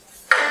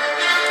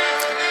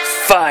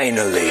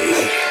Finally,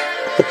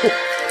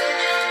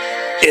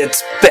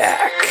 it's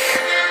back.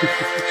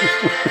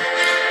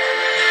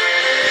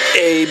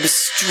 Abe's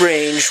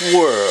Strange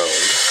World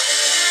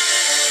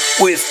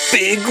with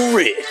Big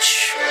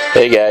Rich.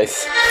 Hey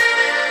guys.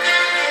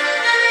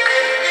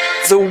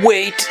 The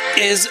wait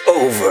is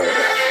over.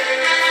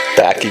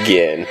 Back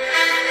again.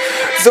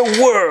 The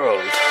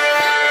world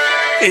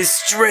is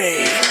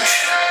strange.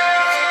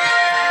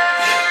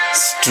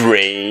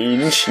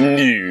 Strange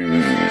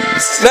news.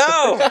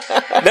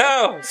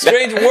 No,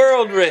 Strange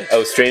World, Rich.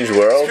 Oh, Strange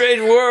World?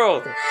 Strange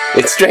World.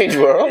 It's Strange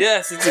World?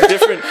 Yes, it's a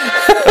different...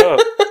 Oh,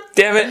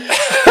 damn it.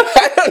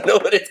 I don't know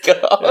what it's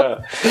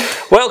called.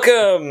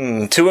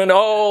 Welcome to an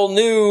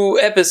all-new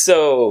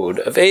episode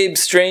of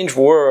Abe's Strange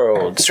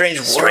World. Strange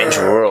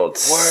World.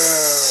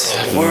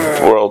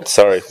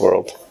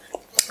 World.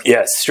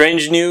 Yes,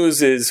 Strange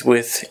News is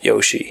with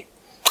Yoshi.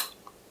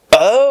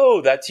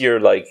 Oh, that's your,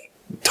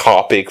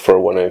 topic for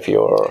one of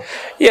your...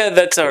 Yeah,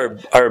 that's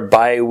our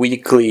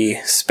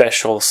bi-weekly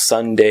special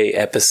Sunday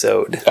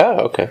episode.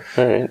 Oh, okay.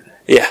 All right.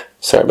 Yeah.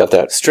 Sorry about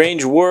that.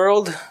 Strange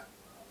World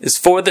is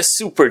for the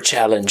super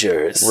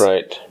challengers.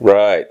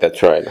 Right.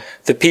 That's right.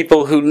 The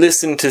people who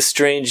listen to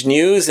Strange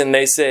News and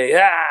they say,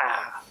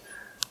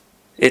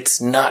 it's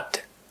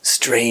not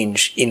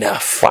strange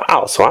enough.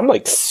 Wow, so I'm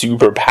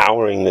super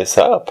powering this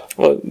up.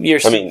 Well, we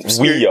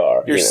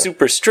are. You're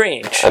super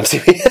strange. I'm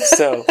serious.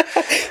 So,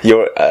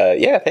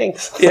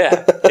 thanks.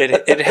 Yeah,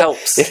 it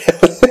helps.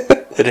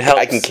 It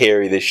helps. I can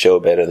carry this show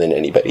better than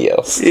anybody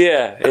else.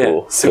 Yeah,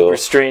 cool. Super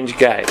strange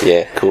guy.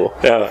 Yeah, cool.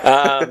 No,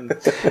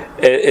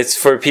 it's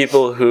for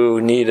people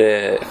who need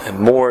a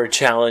more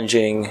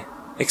challenging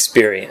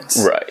experience.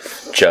 Right.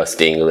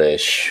 Just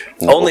English.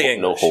 Only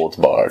English. No holds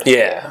barred.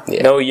 Yeah.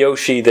 No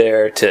Yoshi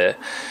there to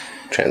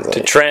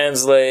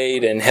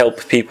translate and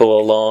help people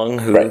along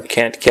who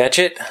can't catch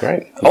it.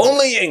 Right.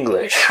 Only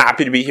English.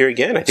 Happy to be here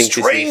again. I think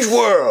Strange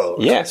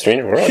World. Yeah,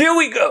 Strange World. Here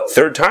we go.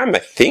 Third time, I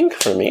think,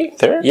 for me.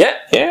 Third? Yeah.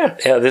 Yeah.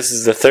 Yeah, this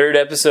is the third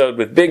episode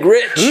with Big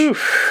Rich.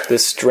 Oof. The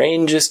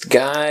strangest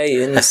guy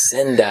in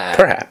Sendai.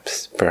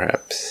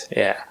 Perhaps.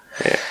 Yeah.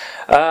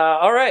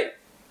 All right.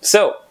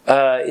 So,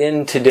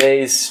 in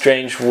today's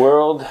Strange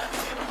World...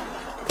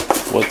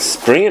 What's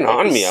bringing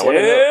on me? I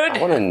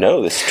want to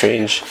know this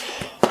strange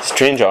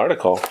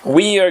article.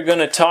 We are going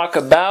to talk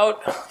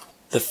about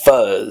the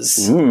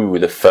Fuzz. Ooh,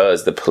 the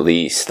Fuzz, the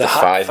police, the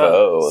 5-0,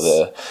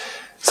 the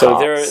So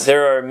cops.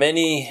 there are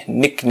many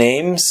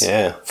nicknames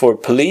for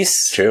police.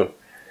 It's true.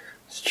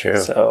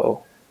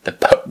 So the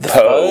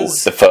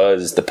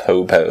Fuzz, the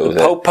Popo, the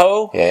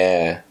Popo,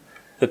 yeah,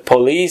 the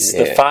police,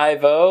 the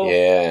 5-0.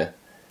 Yeah.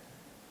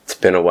 It's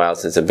been a while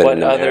since I've been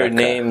in America. What other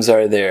names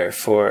are there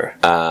for?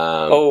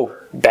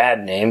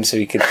 Bad names. So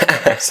you could.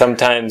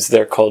 Sometimes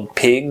they're called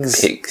pigs.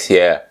 Pigs.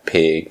 Yeah.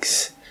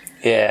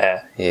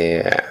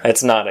 Yeah.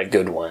 That's not a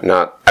good one.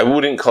 I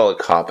wouldn't call a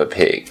cop a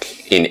pig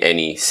in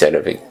any set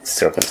of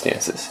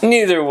circumstances.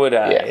 Neither would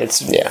I. Yeah.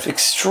 It's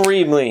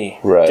extremely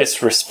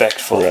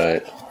disrespectful.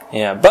 Right.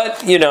 Yeah,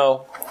 but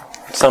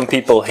some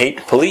people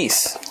hate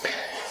police.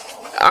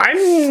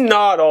 I'm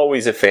not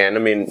always a fan. I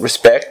mean,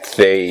 respect,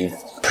 they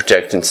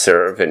protect and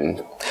serve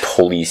and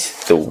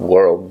police the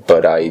world,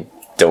 but I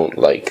don't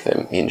like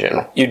them in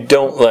general. You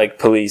don't like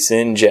police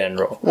in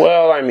general?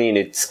 Well, I mean,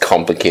 it's a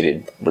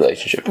complicated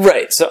relationship.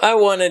 Right, so I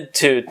wanted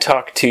to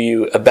talk to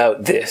you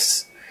about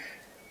this.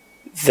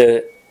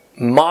 The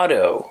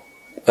motto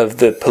of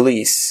the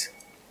police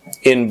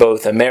in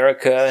both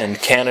America and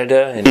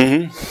Canada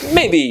and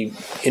maybe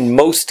in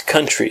most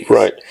countries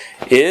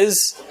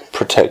is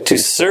protect to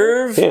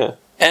serve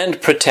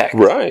and protect.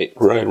 Right.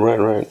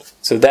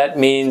 So that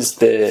means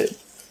the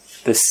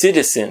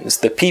citizens,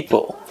 the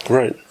people.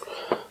 Right.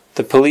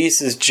 The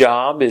police's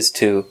job is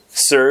to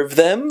serve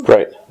them.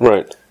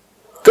 Right.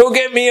 Go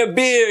get me a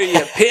beer,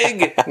 you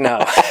pig!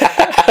 No.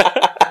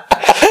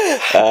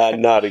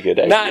 Not a good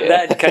idea. Not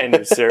that kind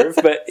of serve,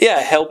 but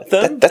help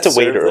them. That's a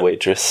waiter or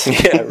waitress.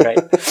 Yeah,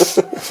 right.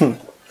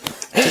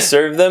 To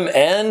serve them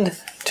and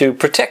to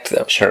protect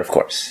them. Sure, of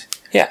course.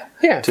 Yeah.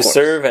 Yeah, to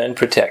serve and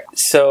protect.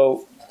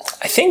 So,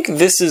 I think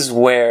this is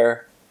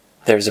where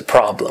there's a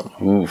problem.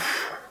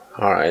 Oof.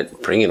 All right,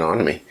 bring it on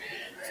to me.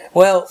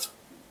 Well,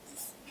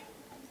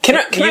 can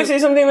I say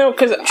something though?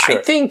 Because I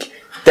think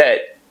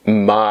that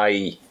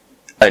my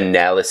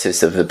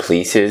analysis of the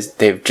police is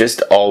they've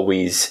just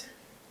always,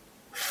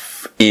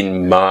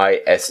 in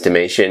my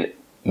estimation,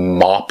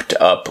 mopped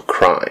up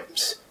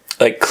crimes.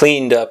 Like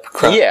cleaned up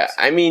crimes. Yeah,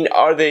 I mean,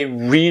 are they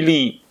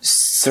really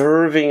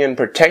serving and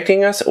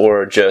protecting us,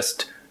 or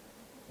just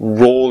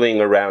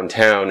rolling around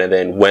town and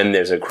then when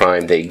there's a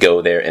crime they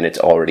go there and it's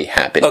already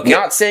happened? Okay.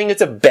 Not saying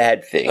it's a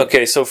bad thing.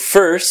 Okay, so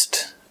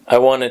first I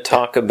want to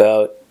talk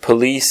about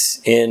police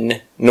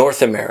in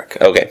North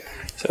America. Okay.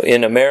 So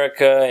in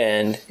America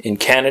and in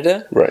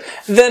Canada. Right.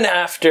 Then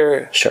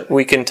after,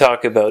 we can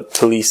talk about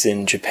police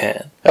in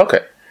Japan.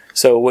 Okay.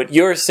 So what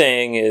you're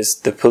saying is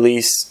the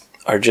police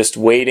are just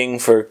waiting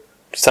for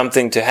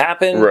something to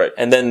happen, right,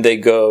 and then they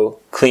go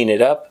clean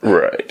it up.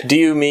 Right. Do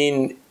you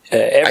mean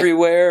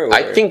everywhere?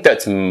 I think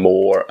that's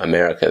more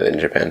America than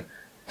Japan.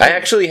 I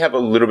actually have a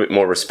little bit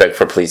more respect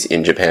for police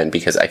in Japan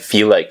because I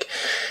feel like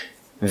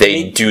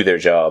they do their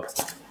job.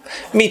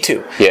 Me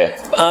too. Yeah.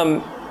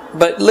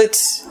 But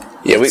let's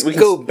we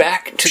go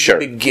back to the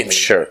beginning.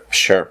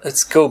 Sure.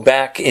 Let's go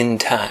back in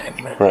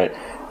time. Right.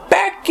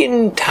 Back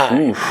in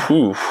time.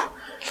 Oof.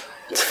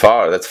 It's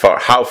far. That's far.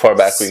 How far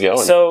back we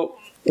going? So,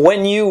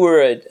 when you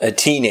were a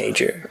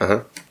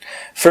teenager,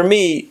 for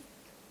me,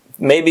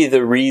 maybe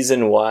the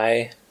reason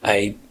why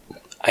I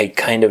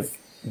kind of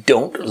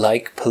don't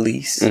like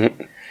police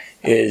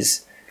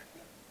is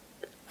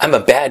I'm a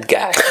bad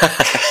guy.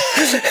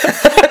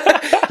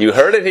 You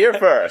heard it here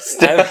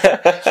first.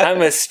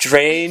 I'm a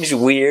strange,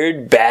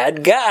 weird,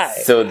 bad guy.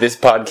 So this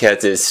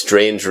podcast is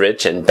Strange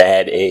Rich and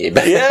Bad Abe.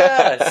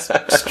 Yes,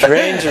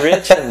 Strange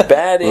Rich and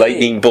Bad Abe.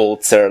 Lightning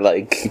bolts are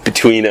like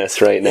between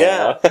us right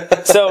now.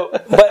 Yeah. So,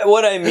 but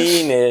what I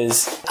mean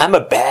is, I'm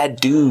a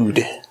bad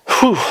dude.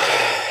 Whew.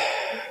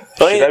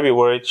 Should I be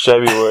worried?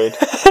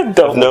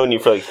 I've known you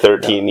for like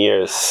 13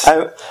 years.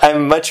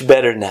 I'm much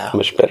better now.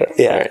 Much better.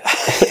 Yeah. Right.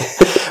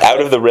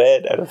 Out of the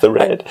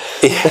red.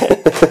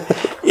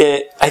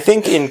 I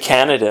think in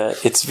Canada,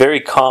 it's very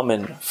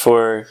common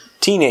for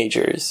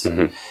teenagers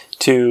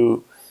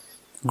to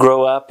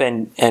grow up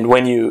and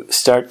when you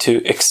start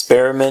to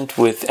experiment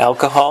with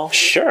alcohol.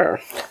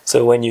 Sure.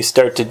 So when you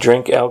start to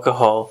drink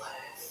alcohol,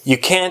 you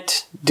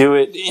can't do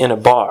it in a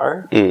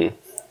bar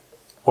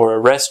or a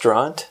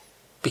restaurant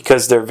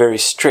because they're very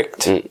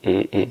strict.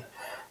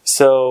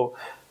 So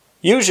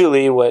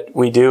usually what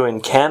we do in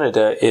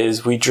Canada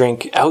is we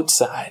drink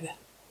outside.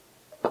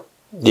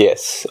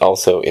 Yes,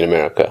 also in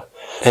America.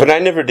 But I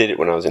never did it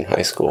when I was in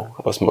high school.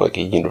 I was more like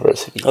a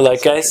university.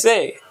 Like I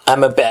say,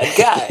 I'm a bad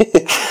guy.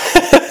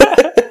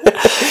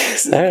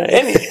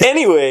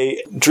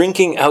 Anyway,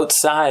 drinking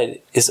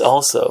outside is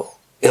also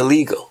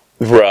illegal.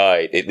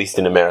 Right, at least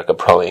in America,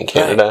 probably in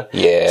Canada.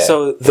 Right. Yeah.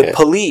 So the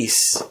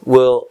police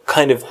will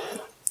kind of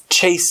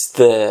chase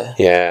the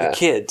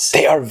kids.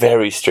 They are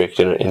very strict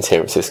in San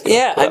Francisco.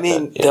 Yeah, I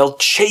mean, they'll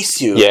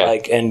chase you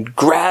and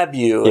grab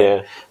you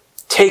and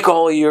take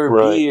all your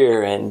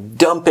beer and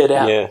dump it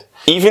out. Yeah.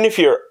 Even if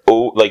you're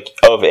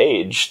of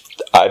age,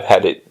 I've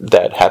had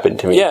that happen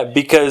to me. Yeah,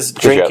 because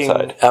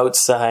drinking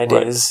outside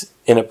is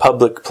in a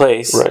public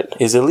place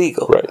is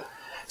illegal. Right.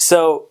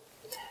 So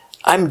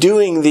I'm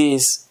doing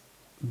these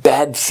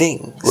bad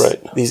things,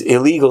 these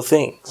illegal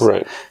things.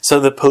 Right. So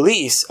the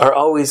police are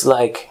always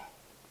like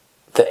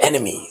the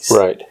enemies.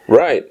 Right.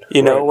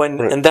 You know,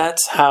 and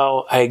that's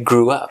how I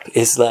grew up.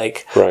 Is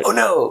like, oh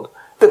no,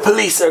 the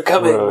police are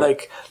coming.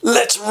 Like,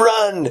 let's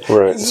run.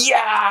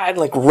 Yeah, and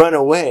like run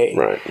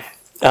away.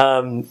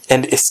 And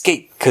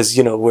escape because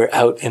we're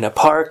out in a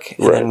park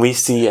and then we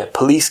see a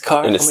police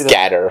car and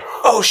scatter. Like,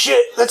 oh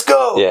shit, let's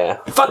go! Yeah,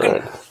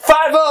 fucking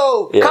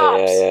 5-0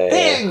 cops,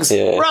 pigs,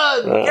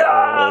 run!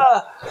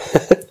 Yeah.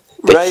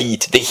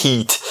 The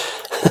heat.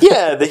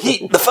 Yeah, the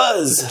heat, the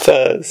fuzz.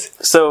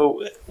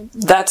 So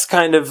that's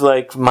kind of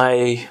like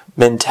my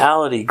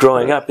mentality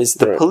growing up. Is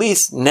the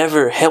police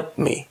never helped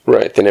me?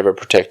 Right, they never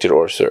protected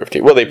or served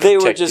you. Well, they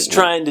were just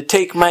trying to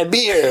take my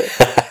beer.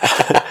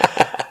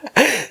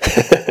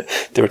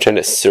 They were trying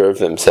to serve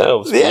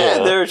themselves.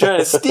 Yeah, they were trying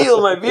to steal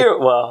my beer.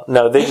 Well,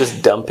 no, they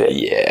just dump it.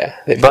 Yeah,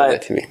 they've done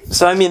that to me.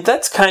 So, I mean,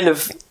 that's kind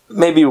of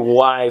maybe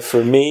why,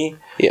 for me,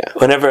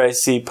 whenever I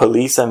see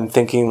police, I'm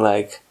thinking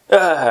like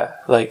I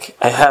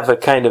have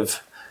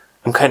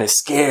I'm kind of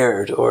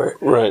scared, or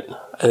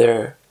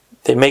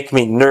they make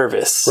me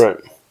nervous.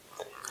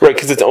 Right,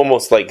 because it's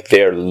almost like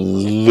they're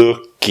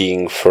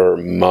looking for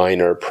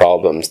minor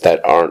problems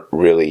that aren't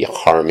really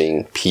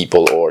harming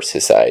people or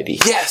society.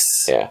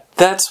 Yes! Yeah.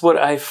 That's what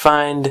I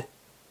find,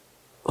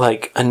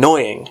 like,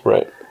 annoying.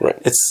 Right.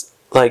 It's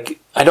like,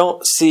 I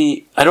don't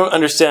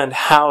understand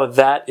how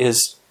that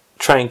is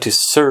trying to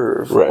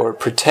serve or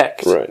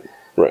protect.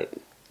 Right.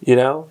 You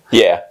know?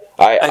 Yeah.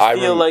 I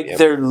feel like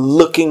they're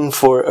looking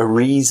for a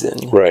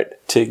reason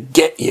to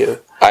get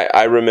you.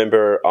 I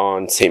remember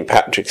on St.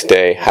 Patrick's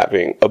Day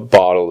having a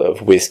bottle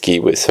of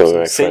whiskey with some of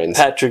my friends. St.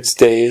 Patrick's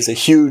Day is a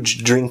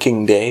huge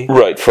drinking day.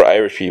 Right, for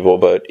Irish people,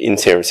 but in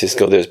San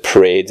Francisco there's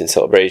parades and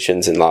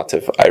celebrations and lots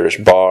of Irish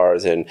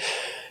bars, and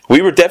we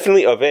were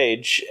definitely of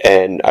age,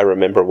 and I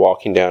remember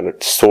walking down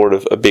sort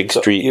of a big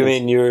street. You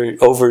mean you're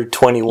over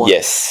 21?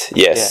 Yes.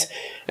 Yeah.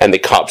 And the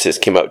cops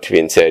just came up to me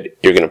and said,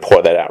 "You're going to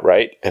pour that out,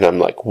 right?" And I'm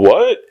like,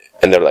 "What?"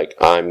 And they're like,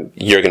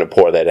 "You're going to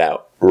pour that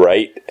out,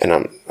 right?" And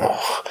I'm...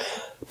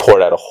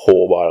 poured out a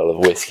whole bottle of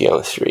whiskey on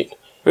the street.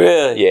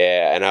 Really?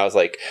 Yeah, and I was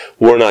like,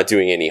 we're not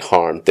doing any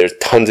harm. There's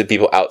tons of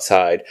people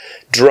outside,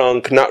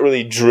 drunk, not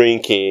really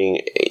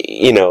drinking,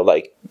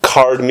 like,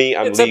 card me,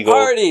 I'm legal. It's a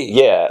party.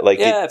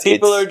 Yeah,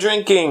 people are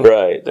drinking.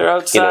 Right. They're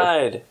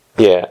outside.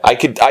 Yeah, I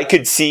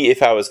could see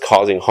if I was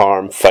causing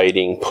harm,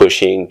 fighting,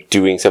 pushing,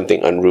 doing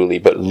something unruly,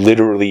 but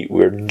literally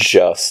we're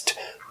just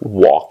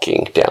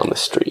walking down the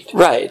street.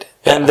 Right.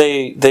 Yeah. And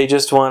they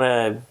just want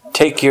to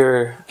take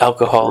your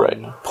alcohol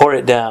and pour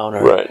it down.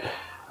 Or,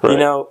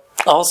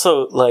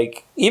 also,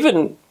 like,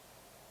 even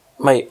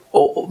my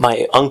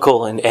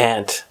uncle and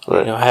aunt,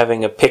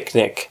 having a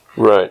picnic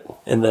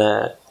in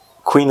the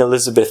Queen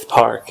Elizabeth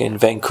Park in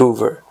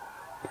Vancouver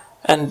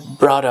and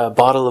brought a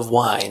bottle of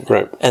wine.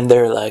 Right. And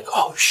they're like,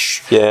 oh,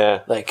 shh.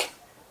 Yeah. Like,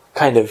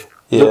 kind of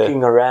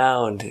looking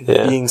around,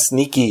 being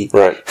sneaky.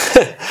 Right.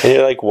 And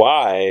you're like,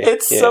 why?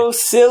 It's so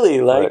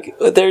silly. Like,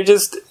 they're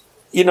just,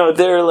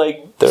 they're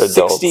like they're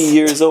 60 adults.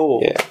 years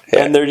old. Yeah.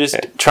 And they're just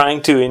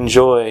trying to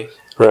enjoy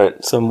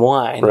some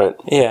wine. Right.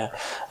 Yeah.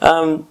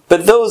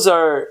 But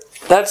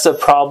that's a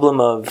problem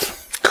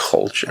of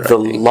culture. the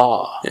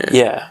law.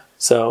 Yeah.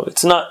 So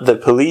it's not the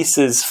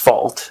police's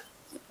fault.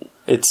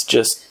 It's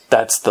just,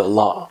 that's the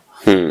law.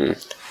 But,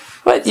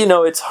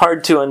 it's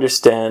hard to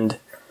understand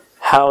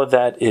how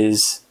that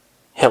is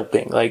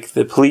helping. Like,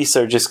 the police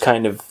are just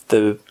kind of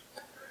the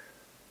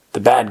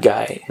bad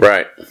guy.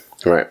 Right.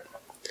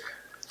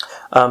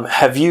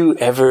 Have you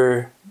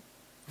ever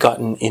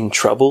gotten in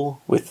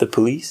trouble with the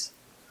police?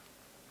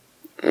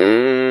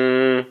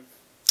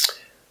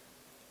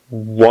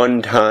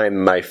 One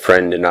time my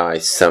friend and I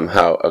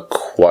somehow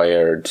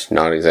acquired,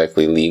 not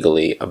exactly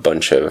legally, a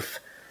bunch of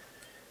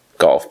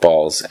golf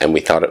balls, and we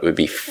thought it would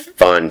be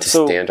fun to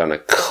stand on a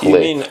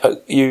cliff.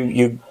 You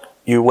mean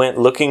you went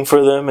looking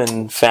for them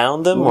and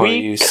found them, or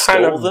you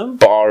stole them?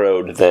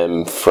 Borrowed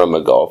them from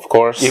a golf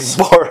course. You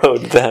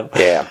borrowed them.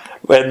 Yeah.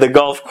 And the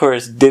golf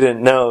course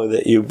didn't know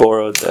that you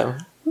borrowed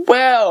them.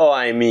 Well,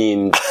 I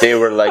mean, they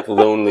were like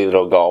lonely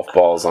little golf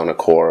balls on a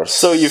course.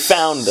 So you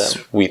found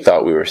them. We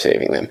thought we were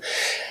saving them.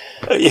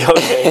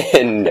 Okay.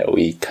 And no,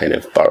 we kind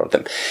of borrowed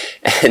them.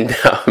 And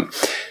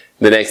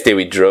the next day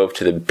we drove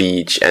to the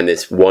beach, and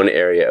this one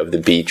area of the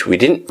beach we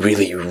didn't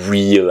really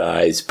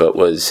realize, but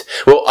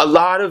a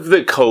lot of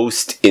the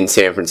coast in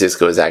San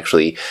Francisco is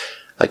actually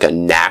like a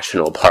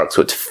national park,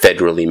 so it's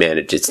federally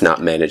managed. It's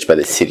not managed by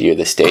the city or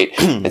the state.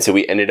 And so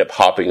we ended up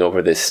hopping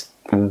over this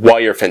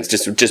wire fence,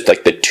 just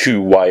like the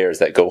two wires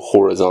that go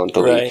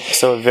horizontally. Right,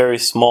 so a very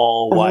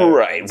small wire.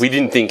 Right, we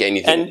didn't think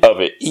anything of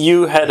it.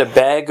 You had a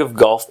bag of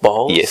golf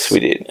balls. Yes, we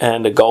did.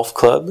 And a golf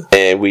club.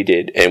 And we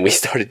did, and we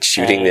started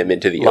shooting them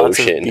into the lots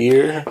ocean. Of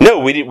beer. No,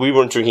 we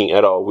weren't drinking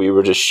at all. We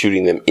were just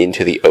shooting them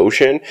into the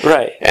ocean.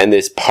 Right. And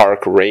this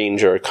park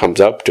ranger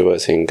comes up to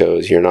us and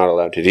goes, "You're not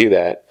allowed to do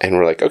that." And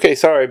we're like, "Okay,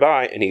 sorry,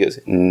 bye." And he goes,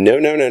 No.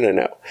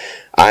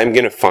 I'm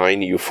going to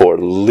fine you for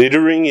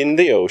littering in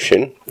the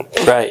ocean.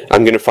 Right.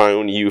 I'm going to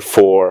fine you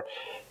for,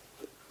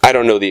 I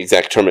don't know the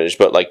exact terminology,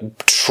 but like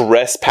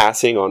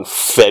trespassing on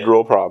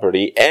federal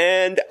property.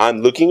 And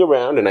I'm looking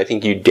around and I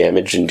think you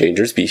damaged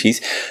endangered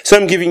species. So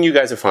I'm giving you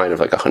guys a fine of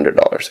like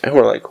 $100. And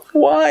we're like,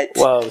 what?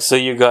 Wow, so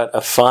you got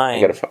a fine.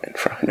 I got a fine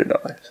for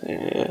 $100.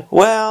 Yeah.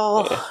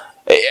 Well...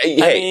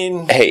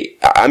 Hey,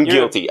 I'm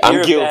guilty.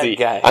 I'm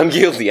guilty. I'm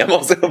guilty. I'm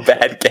also a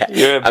bad guy.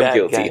 You're a bad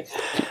guilty.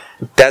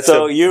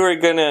 Guy.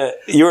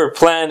 You were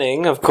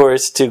planning, of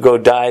course, to go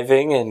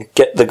diving and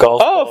get the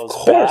golf balls of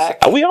course.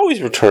 back. We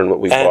always return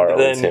what we borrow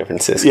in San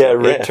Francisco. Yeah,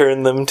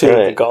 return them to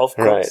the golf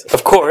course. Right.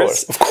 Of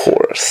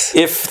course.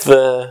 If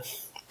the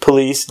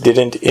police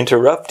didn't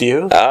interrupt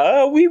you,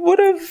 we would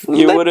have.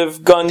 You would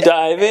have gone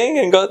diving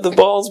and got the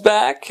balls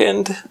back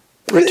and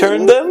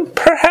returned them.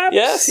 Perhaps.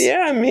 Yes.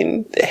 Yeah. I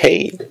mean,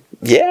 hey.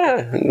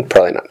 Yeah,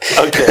 probably not.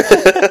 Okay.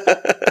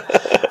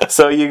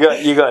 So you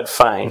got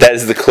fined. That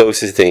is the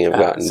closest thing I've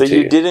gotten so to.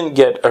 you didn't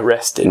get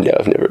arrested? No,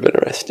 I've never been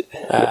arrested.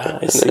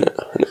 I see.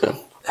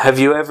 No. Have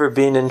you ever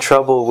been in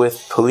trouble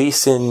with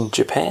police in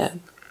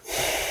Japan?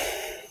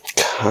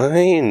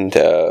 Kind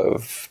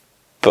of,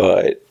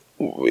 but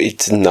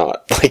it's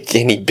not like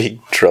any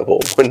big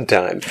trouble. One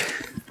time,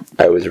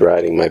 I was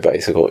riding my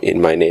bicycle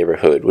in my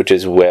neighborhood, which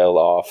is well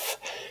off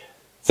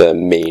the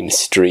main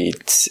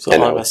streets. So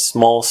on a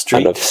small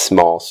street? On a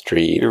small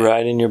street. You're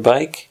riding your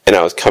bike? And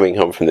I was coming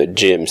home from the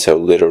gym, so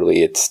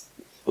literally it's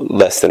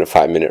less than a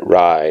 5-minute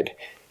ride.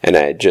 And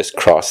I had just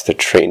crossed the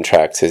train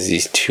tracks as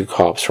these two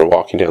cops were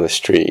walking down the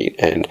street.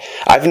 And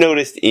I've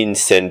noticed in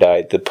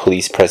Sendai, the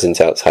police presence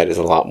outside is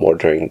a lot more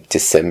during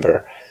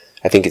December.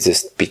 I think it's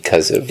just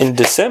because of... In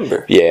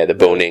December? Yeah, the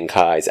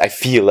Bonenkais. I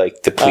feel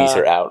like the police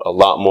are out a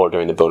lot more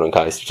during the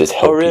Bonenkais to just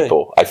help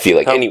people. I feel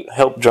like...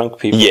 Help drunk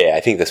people. Yeah, I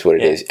think that's what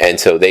it is. And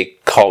so they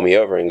call me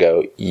over and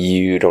go,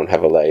 "You don't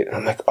have a light." And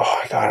I'm like, "Oh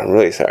my God, I'm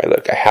really sorry.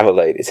 Look, I have a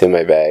light. It's in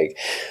my bag.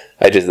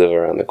 I just live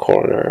around the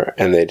corner."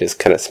 And they just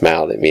kind of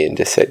smiled at me and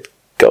just said,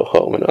 "Go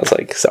home." And I was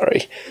like,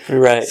 "Sorry."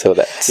 Right. So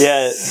that's...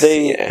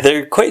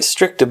 They're quite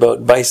strict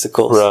about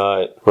bicycles.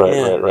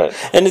 Right.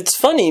 And it's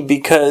funny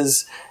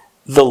because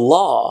the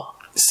law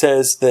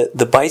says that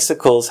the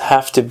bicycles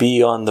have to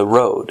be on the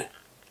road.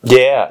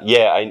 Yeah,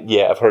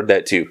 I've heard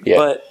that too. Yeah.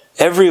 But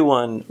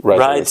everyone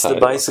rides the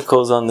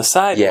bicycles on the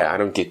sidewalk. Yeah, I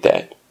don't get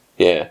that.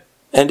 Yeah.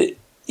 And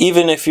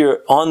even if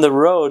you're on the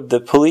road, the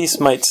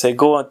police might say,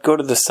 go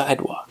to the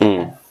sidewalk.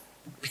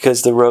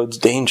 Because the road's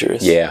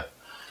dangerous. Yeah.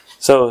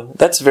 So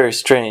that's very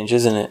strange,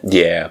 isn't it?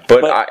 Yeah,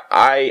 but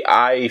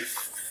I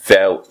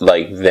felt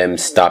like them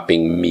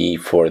stopping me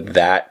for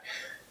that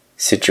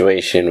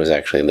situation was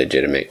actually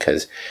legitimate,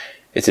 because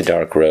it's a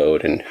dark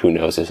road, and who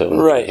knows if someone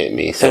can hit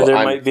me. So and there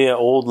might be an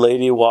old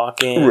lady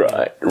walking.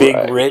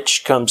 Big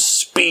Rich comes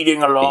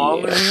speeding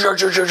along.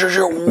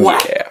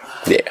 Yeah.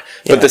 Yeah.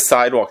 But the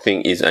sidewalk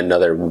thing is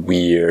another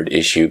weird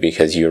issue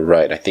because you're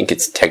right. I think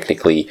it's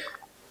technically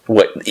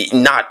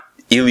not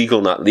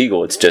illegal, not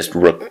legal. It's just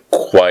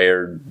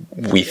required.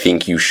 We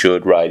think you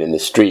should ride in the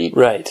street.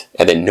 Right.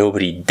 And then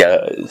nobody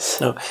does.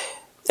 No.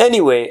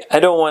 Anyway, I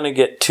don't want to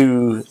get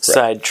too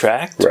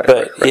sidetracked,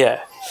 but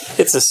yeah,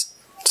 it's a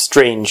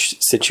strange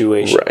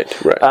situation.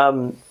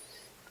 Right.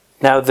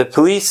 Now, the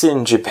police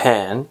in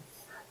Japan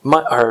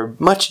are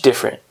much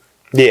different.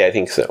 Yeah, I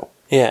think so.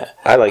 Yeah.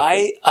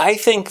 I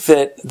think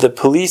that the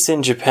police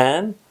in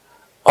Japan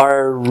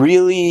are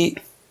really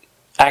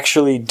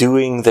actually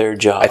doing their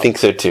job. I think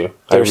so too.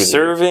 They're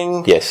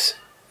serving. Yes.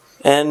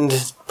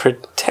 And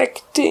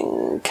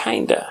protecting,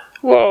 kinda.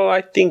 Well,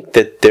 I think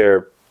that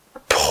they're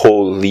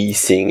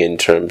policing in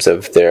terms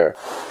of they're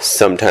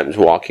sometimes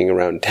walking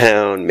around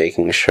town,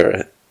 making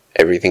sure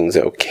everything's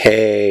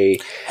okay.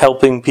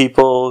 Helping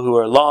people who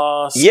are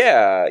lost.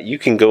 Yeah, you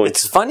can go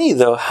It's funny,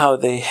 though, how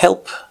they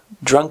help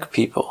drunk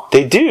people.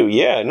 They do,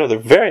 yeah. No, they're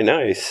very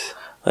nice.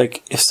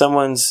 Like, if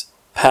someone's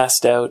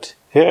passed out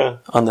Yeah.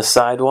 on the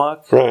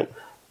sidewalk, Right.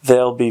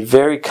 they'll be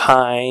very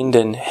kind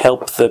and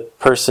help the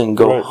person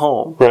go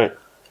home. Right.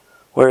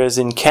 Whereas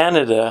in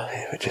Canada...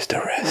 They would just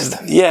arrest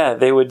them. Yeah,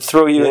 they would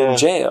throw you in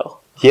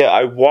jail. Yeah,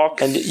 I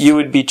walk... And you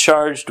would be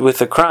charged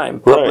with a crime.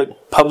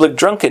 Public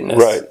drunkenness.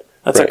 Right.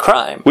 That's a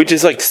crime. Which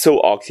is like so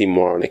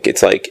oxymoronic.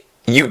 It's like,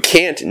 you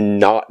can't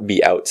not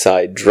be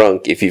outside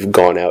drunk if you've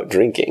gone out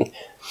drinking.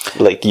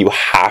 Like, you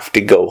have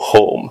to go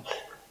home.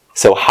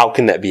 So how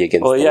can that be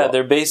against the law?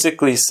 They're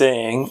basically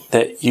saying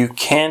that you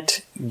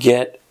can't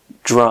get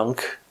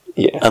drunk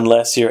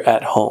unless you're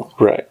at home.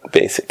 Right,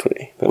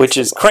 basically. Which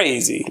is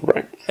crazy.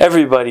 Right.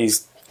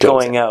 Everybody's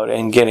going out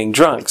and getting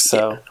drunk,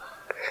 so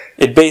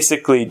it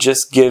basically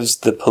just gives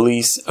the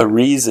police a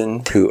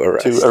reason to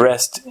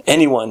arrest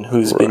anyone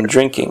who's been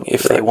drinking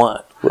if they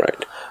want.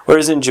 Right.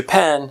 Whereas in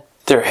Japan,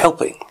 they're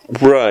helping.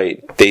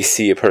 Right. They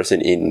see a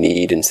person in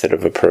need instead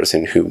of a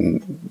person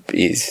who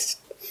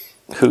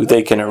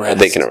they can arrest.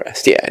 They can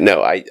arrest, yeah.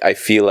 No, I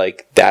feel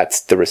like that's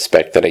the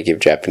respect that I give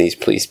Japanese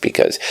police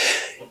because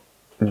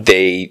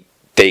they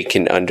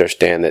can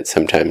understand that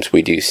sometimes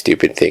we do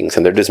stupid things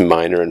and they're just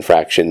minor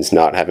infractions.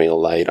 Not having a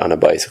light on a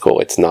bicycle,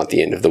 it's not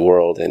the end of the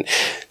world, and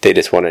they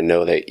just want to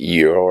know that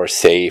you're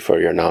safe or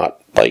you're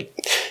not like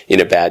in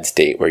a bad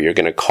state where you're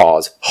going to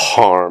cause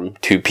harm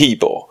to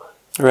people.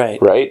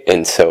 Right.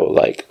 And so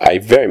like I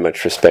very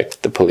much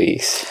respect the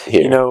police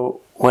here. You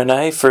know, when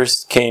I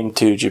first came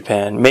to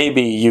Japan,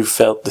 maybe you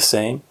felt the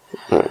same.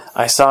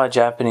 I saw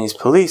Japanese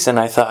police and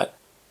I thought,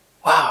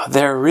 wow,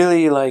 they're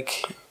really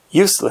like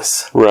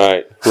useless.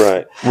 Right.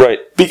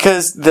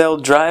 Because they'll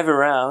drive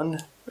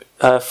around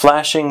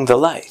flashing the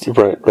light.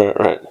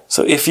 Right.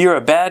 So if you're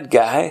a bad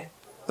guy,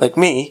 like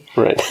me,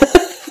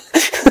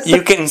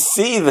 you can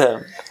see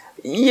them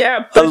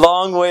a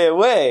long way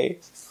away.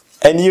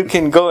 And you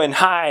can go and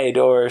hide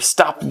or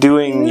stop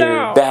doing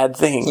your bad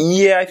thing.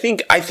 Yeah, I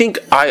think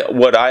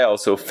what I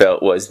also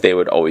felt was they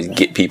would always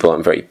get people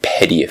on very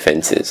petty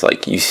offenses.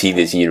 Like you see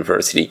this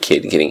university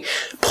kid getting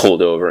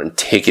pulled over and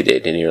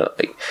ticketed, and you're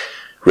like,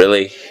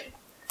 really?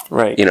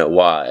 Right. You know,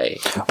 why?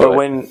 But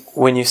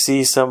when you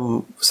see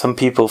some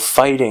people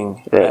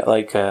fighting at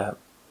like a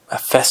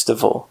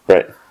festival,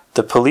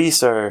 the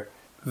police are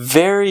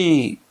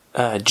very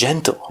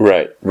gentle.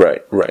 Right.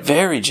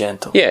 Very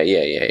gentle. Yeah.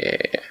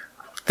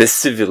 The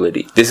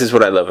civility. This is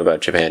what I love about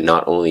Japan.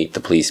 Not only the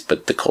police,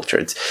 but the culture.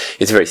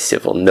 It's very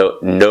civil.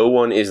 No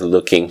one is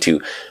looking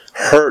to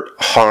hurt,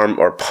 harm,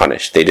 or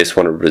punish. They just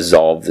want to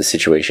resolve the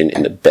situation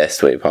in the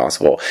best way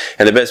possible.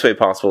 And the best way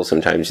possible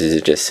sometimes is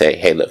to just say,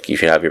 hey, look, you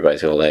should have your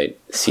bicycle light.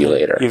 See you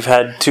later. You've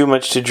had too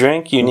much to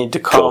drink. You need to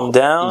calm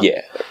down.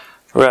 Yeah.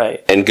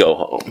 Right. And go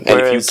home. And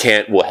if you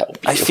can't, we'll help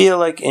you. I feel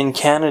like in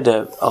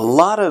Canada, a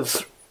lot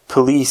of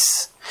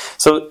police...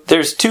 So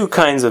there's two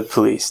kinds of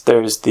police.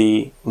 There's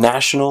the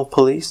national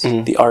police,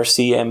 the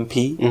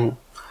RCMP,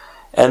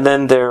 and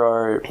then there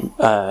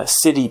are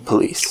city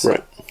police.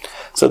 Right.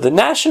 So the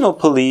national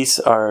police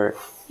are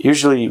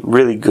usually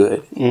really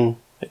good.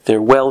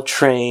 They're well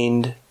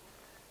trained.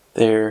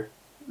 They're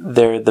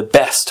the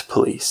best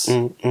police.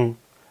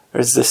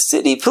 Whereas the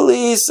city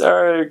police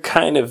are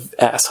kind of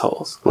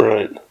assholes.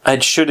 Right. I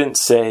shouldn't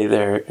say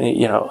they're.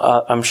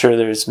 I'm sure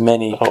there's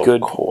many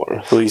good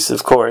police,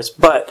 of course,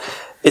 but.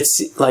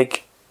 It's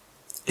like,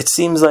 it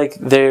seems like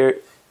they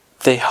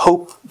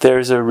hope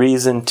there's a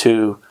reason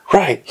to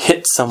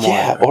hit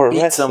someone or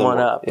beat someone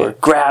up or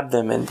grab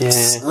them and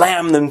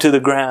slam them to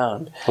the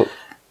ground.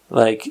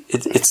 Like,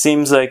 it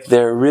seems like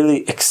they're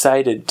really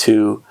excited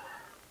to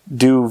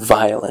do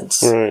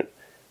violence. Right.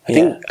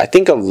 I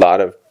think a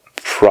lot of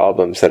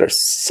problems that are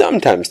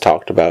sometimes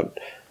talked about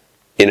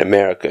in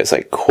America is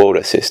like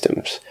quota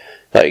systems.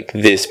 Like,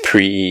 this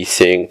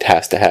precinct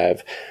has to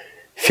have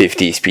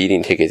 50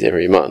 speeding tickets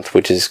every month,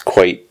 which is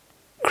quite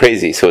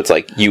crazy. So it's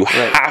like you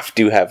have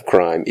to have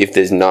crime. If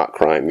there's not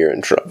crime, you're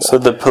in trouble. So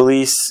the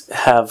police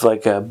have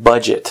like a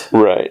budget,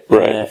 right,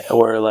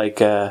 or like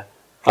a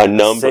a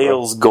number,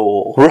 sales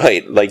goal.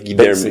 right? Like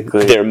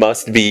Basically. there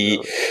must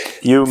be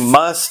You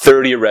must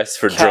 30 arrests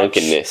for catch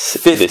drunkenness.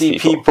 50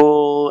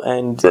 people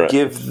and Right.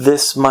 give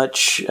this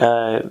much,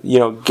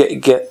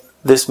 get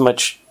this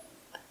much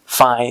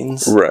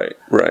fines. Right.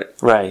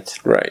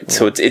 Right.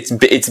 So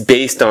it's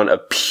based on a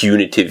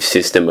punitive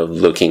system of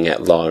looking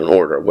at law and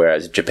order,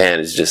 whereas Japan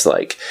is just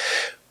like,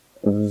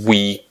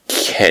 we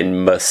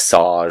can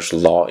massage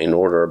law and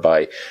order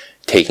by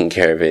taking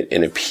care of it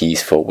in a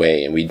peaceful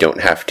way, and we don't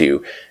have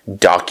to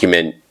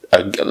document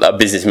a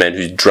businessman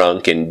who's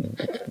drunk and,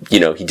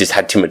 he just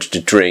had too much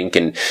to drink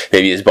and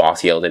maybe his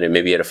boss yelled at him,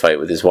 maybe he had a fight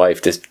with his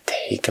wife. Just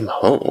take him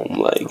home.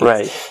 Like,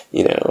 Right.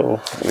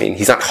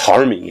 He's not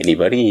harming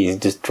anybody, he's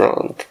just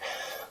drunk.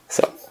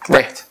 So,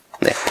 Right.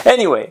 yeah.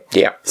 Anyway,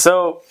 Yeah.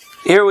 so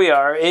here we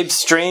are, Abe's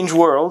Strange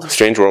World.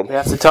 Strange world. We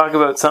have to talk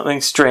about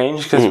something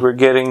strange because we're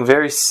getting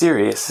very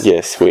serious.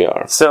 Yes, we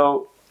are.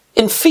 So,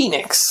 in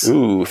Phoenix,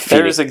 Ooh,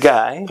 there's a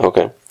guy,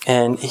 Okay.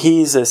 and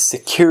he's a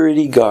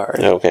security guard.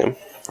 Okay.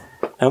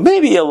 Now,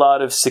 maybe a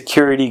lot of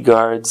security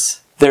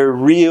guards, their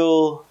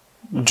real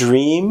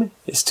dream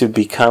is to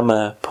become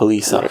a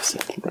police officer.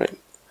 Right.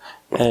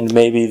 And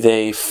maybe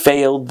they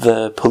failed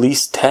the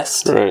police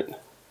test, Right.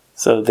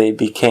 so they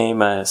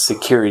became a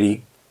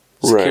security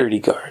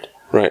guard.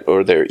 Right.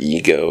 Or their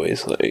ego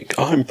is like,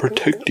 I'm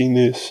protecting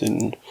this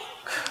and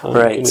I'm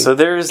Right. gonna So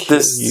there's kill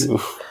this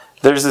you.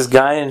 there's this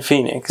guy in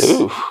Phoenix.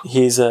 Ooh.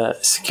 He's a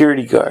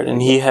security guard,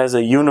 and he has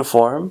a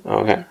uniform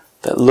Okay.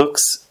 that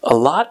looks a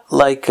lot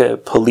like a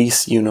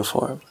police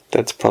uniform.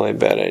 That's probably a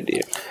bad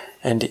idea.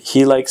 And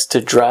he likes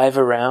to drive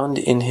around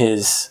in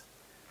his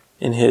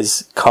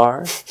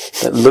car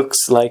that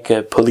looks like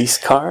a police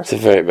car. It's a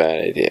very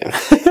bad idea.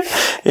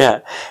 Yeah.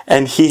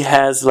 And he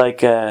has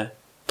like a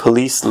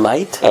police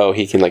light. Oh,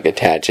 he can like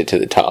attach it to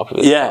the top of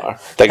his Yeah. car.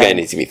 That guy And-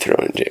 needs to be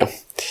thrown in jail.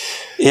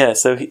 Yeah,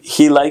 so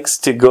he likes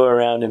to go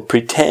around and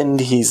pretend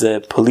he's a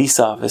police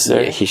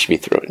officer. Yeah, he should be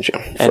thrown in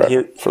jail. And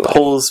he for life.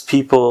 pulls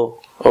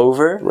people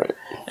over. Right.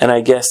 And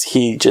I guess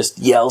he just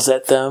yells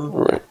at them.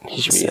 Right.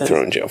 He should be Says-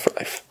 thrown in jail for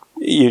life.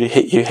 You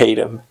hate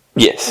him.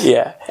 Yes.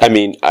 Yeah. I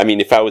mean,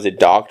 if I was a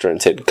doctor and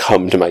said,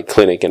 "Come to my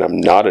clinic," and I'm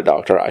not a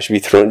doctor, I should be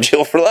thrown in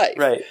jail for life.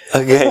 Right.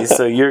 Okay,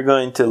 so you're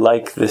going to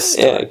like this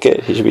story. Yeah.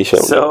 Good. He should be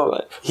thrown in jail for So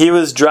life. he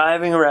was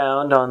driving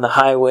around on the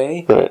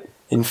highway Right.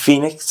 in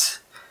Phoenix.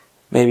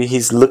 Maybe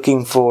he's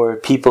looking for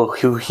people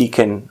who he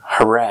can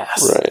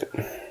harass,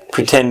 Right.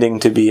 pretending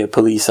to be a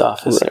police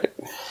officer.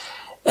 Right.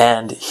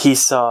 And he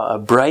saw a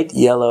bright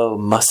yellow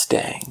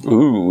Mustang.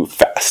 Ooh,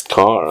 fast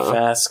car. Huh?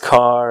 Fast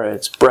car,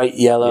 it's bright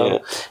yellow. Yeah.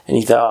 And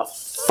he thought, oh,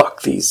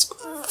 fuck these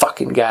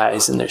fucking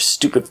guys and their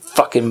stupid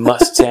fucking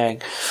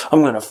Mustang.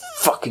 I'm gonna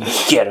fucking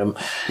get him.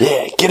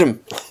 Yeah, get him.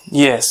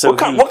 Yeah, so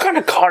What kind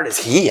of car does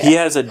he have? he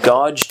has a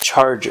Dodge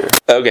Charger,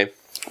 Okay.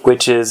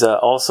 which is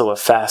also a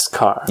fast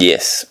car.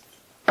 Yes.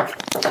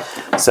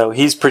 So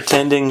he's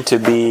pretending to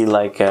be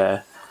like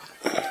a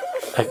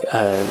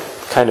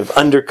kind of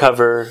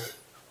undercover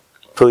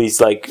police,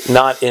 like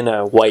not in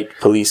a white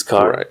police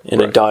car, Right,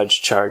 in a right.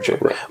 Dodge Charger,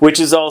 Right. which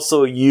is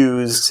also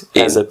used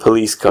as a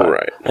police car.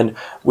 Right. And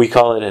we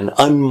call it an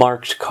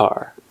unmarked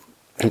car.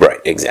 Right.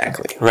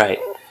 Exactly. Right.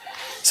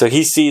 So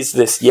he sees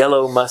this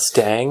yellow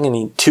Mustang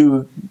and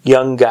two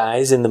young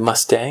guys in the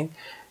Mustang.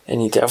 And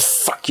he says,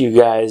 fuck you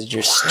guys,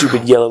 your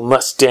stupid yellow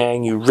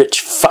Mustang, you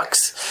rich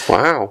fucks.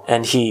 Wow.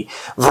 And he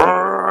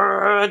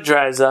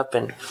drives up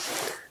and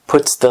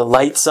puts the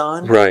lights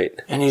on. Right.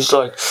 And he's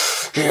like,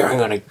 here, I'm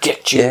going to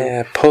get you.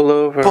 Yeah. Pull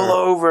over. Pull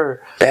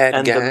over. Bad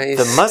and guys.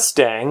 The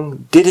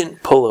Mustang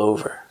didn't pull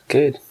over.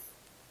 Good.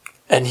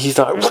 And he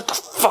thought, what the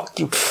fuck?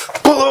 You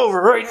pull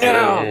over right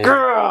now. Yeah.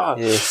 Grr.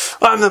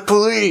 Yeah. I'm the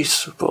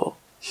police. Well,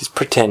 he's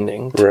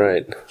pretending.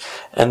 Right.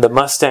 And the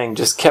Mustang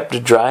just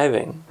kept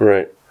driving.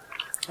 Right.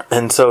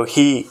 And so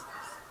he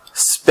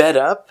sped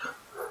up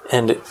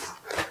and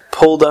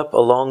pulled up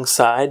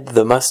alongside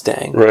the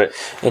Mustang. Right.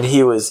 And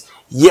he was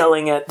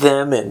yelling at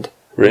them and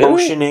Really?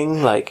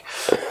 motioning like,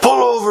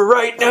 pull over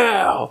right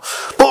now!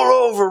 Pull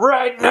over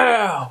right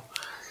now!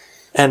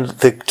 And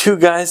the two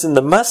guys in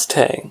the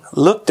Mustang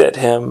looked at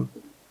him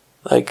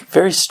like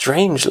very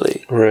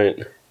strangely.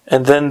 Right.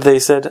 And then they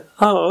said,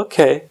 oh,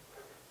 okay.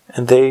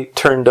 And they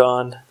turned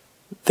on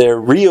their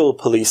real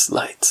police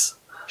lights.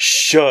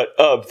 Shut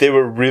up. They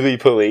were really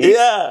police?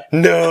 Yeah.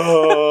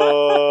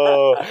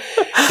 No.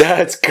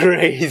 That's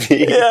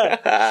crazy.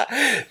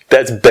 Yeah.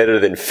 That's better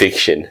than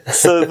fiction.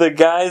 So the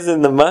guys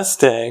in the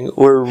Mustang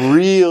were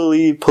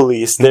really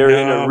police. They were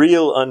in a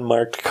real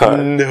unmarked car.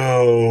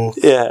 No.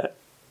 Yeah.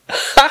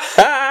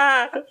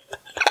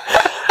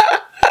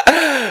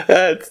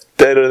 That's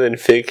better than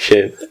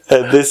fiction.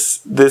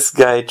 This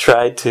guy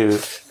tried to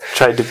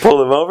pull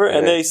them over,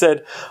 and they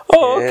said,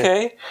 "Oh, Yeah.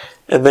 okay."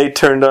 And they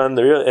turned on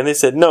the real, and they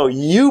said, "No,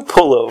 you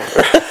pull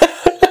over."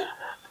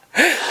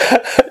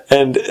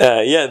 And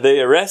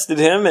they arrested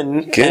him,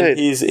 and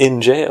he's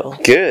in jail.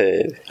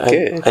 Good.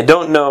 Good. I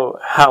don't know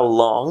how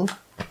long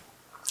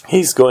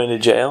he's going to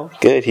jail.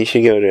 Good. He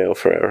should go to jail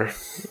forever.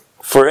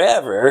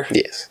 Forever?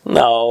 Yes.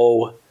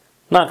 No,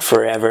 not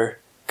forever.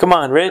 Come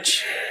on,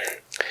 Rich.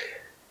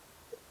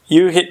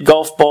 you hit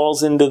golf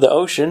balls into the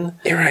ocean.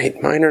 You're right,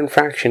 minor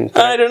infraction.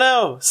 I don't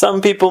know. Some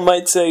people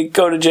might say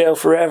go to jail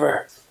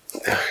forever.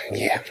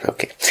 Yeah,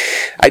 okay.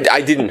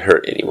 I didn't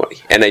hurt anybody,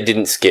 and I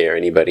didn't scare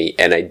anybody,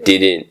 and I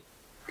didn't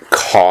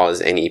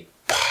cause any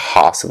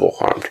possible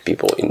harm to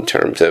people in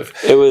terms of...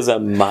 It was a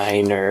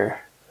minor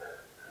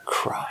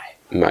crime.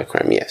 My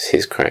crime, yes.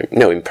 His crime.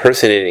 No,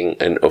 impersonating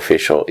an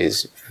official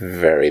is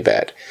very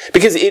bad.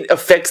 Because it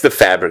affects the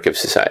fabric of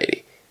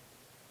society.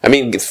 I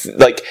mean,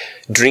 like,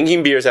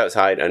 drinking beers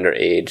outside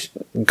underage,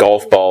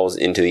 golf balls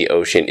into the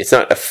ocean, it's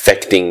not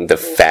affecting the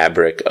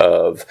fabric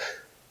of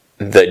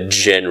the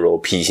general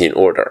peace and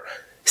order.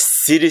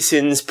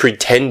 Citizens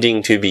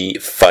pretending to be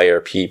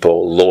fire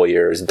people,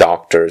 lawyers,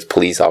 doctors,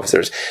 police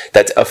officers,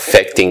 that's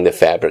affecting the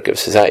fabric of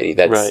society.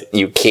 That's right.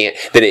 You can't,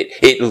 then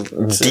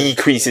it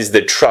decreases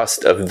the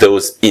trust of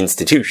those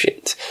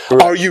institutions.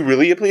 Right. Are you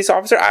really a police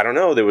officer? I don't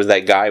know. There was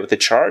that guy with the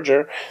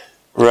charger.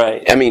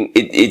 Right. I mean,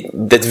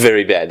 that's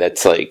very bad.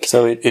 That's like...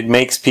 So it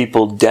makes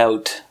people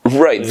doubt.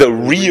 Right, the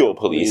real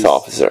police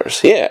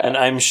officers. Yeah. And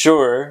I'm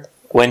sure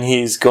when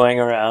he's going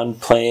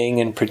around playing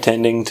and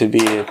pretending to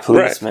be a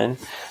policeman,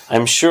 right.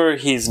 I'm sure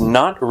he's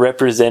not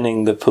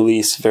representing the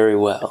police very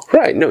well.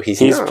 Right, no,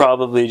 he's not.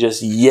 Probably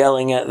just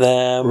yelling at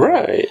them.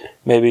 Right.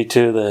 Maybe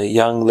to the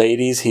young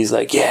ladies, he's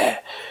like, yeah,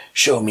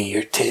 show me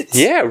your tits.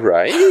 Yeah,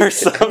 right. Or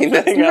something,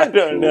 I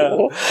don't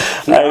know.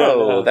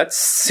 No, that's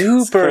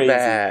super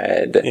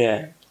bad.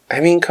 Yeah. I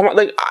mean, come on.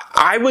 Like,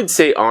 I would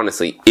say,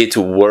 honestly, it's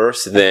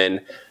worse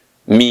than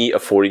me, a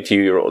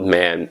 42-year-old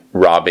man,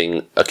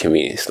 robbing a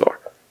convenience store.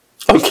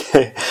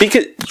 Okay.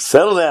 Because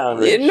settle down,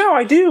 Rich. No,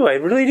 I do. I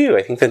really do.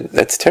 I think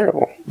that's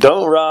terrible.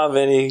 Don't rob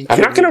any...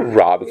 I'm not going to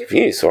rob a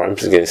convenience store. I'm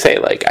just going to say,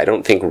 like, I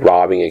don't think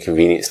robbing a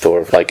convenience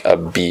store of, like, a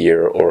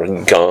beer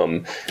or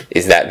gum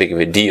is that big of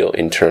a deal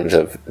in terms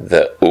of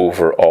the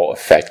overall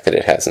effect that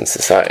it has in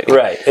society.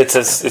 Right.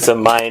 It's a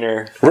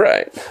minor...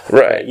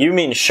 Right. You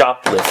mean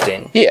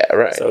shoplifting. Yeah,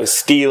 right. So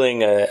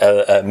stealing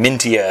a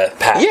Mintia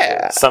pack.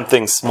 Yeah.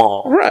 Something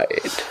small.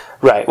 Right.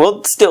 Right.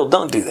 Well, still,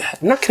 don't do that.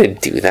 I'm not going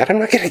to do that. I'm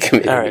not going to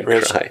commit any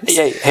crimes.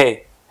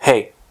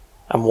 Hey,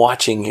 I'm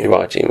watching you. You're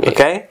watching me.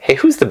 Okay? Hey,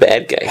 who's the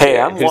bad guy? Hey,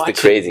 I'm who's watching. The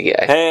crazy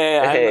guy?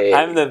 Hey,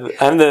 I'm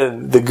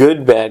the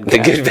good bad guy.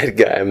 The good bad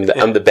guy.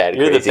 I'm the bad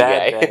crazy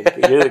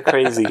guy. You're the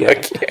crazy guy.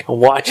 Okay. I'm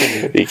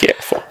watching you. Be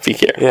careful.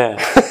 Yeah.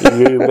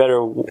 You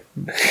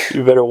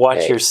better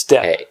watch your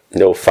step. Hey,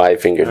 no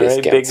 5-finger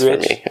discounts for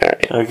me. All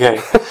right.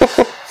 Okay.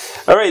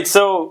 All right,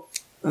 so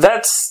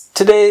that's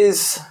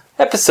today's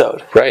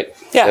episode. Right.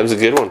 Yeah. That was a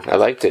good one. I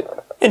liked it.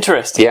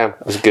 Interesting. Yeah,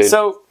 it was good.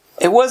 So,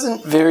 it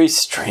wasn't very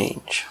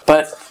strange.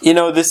 But,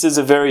 this is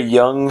a very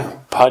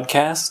young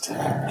podcast.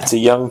 It's a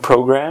young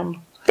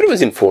program. But it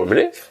was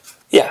informative.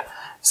 Yeah.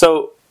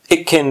 So,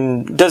 it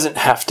doesn't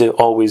have to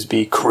always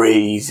be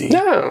crazy.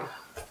 No.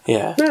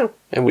 Yeah. No.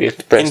 And we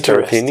expressed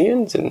our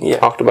opinions and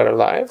talked about our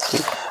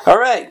lives. All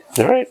right.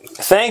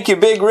 Thank you,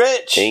 Big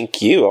Rich.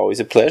 Thank you. Always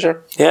a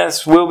pleasure.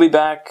 Yes, we'll be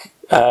back.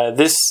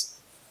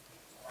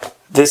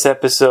 This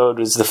episode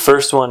was the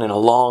first one in a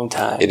long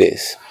time. It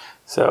is.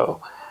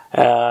 So,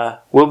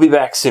 we'll be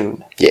back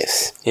soon.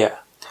 Yes. Yeah.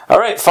 All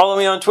right, follow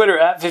me on Twitter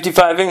at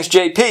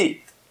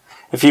 55InchJP.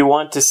 If you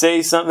want to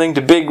say something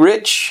to Big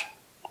Rich,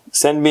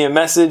 send me a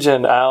message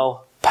and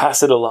I'll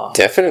pass it along.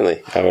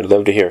 Definitely. I would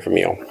love to hear from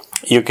you.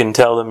 You can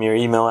tell them your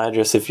email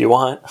address if you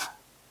want.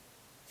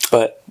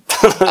 But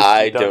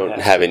I don't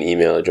have an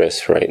email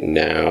address right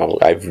now.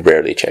 I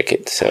rarely check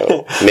it,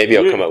 so maybe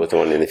I'll come up with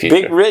one in the future.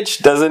 Big Rich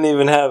doesn't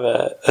even have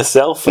a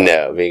cell phone.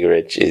 No, Big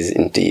Rich is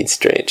indeed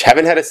strange.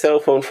 Haven't had a cell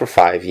phone for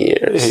 5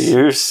 years.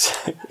 You're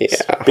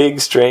big,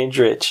 strange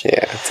Rich.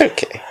 Yeah, it's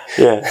okay.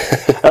 Yeah.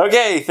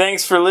 Okay,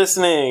 thanks for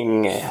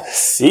listening.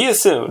 See you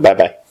soon.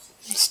 Bye-bye.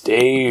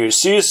 See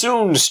you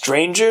soon,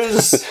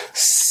 strangers.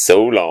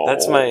 So long.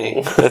 That's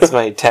my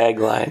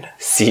tagline.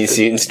 See you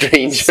soon,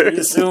 strangers. See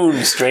you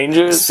soon,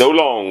 strangers. So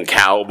long,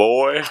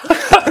 cowboy.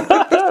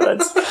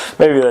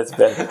 Maybe that's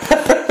better.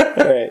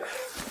 All right.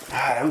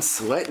 God, I'm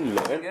sweating,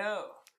 man. Go.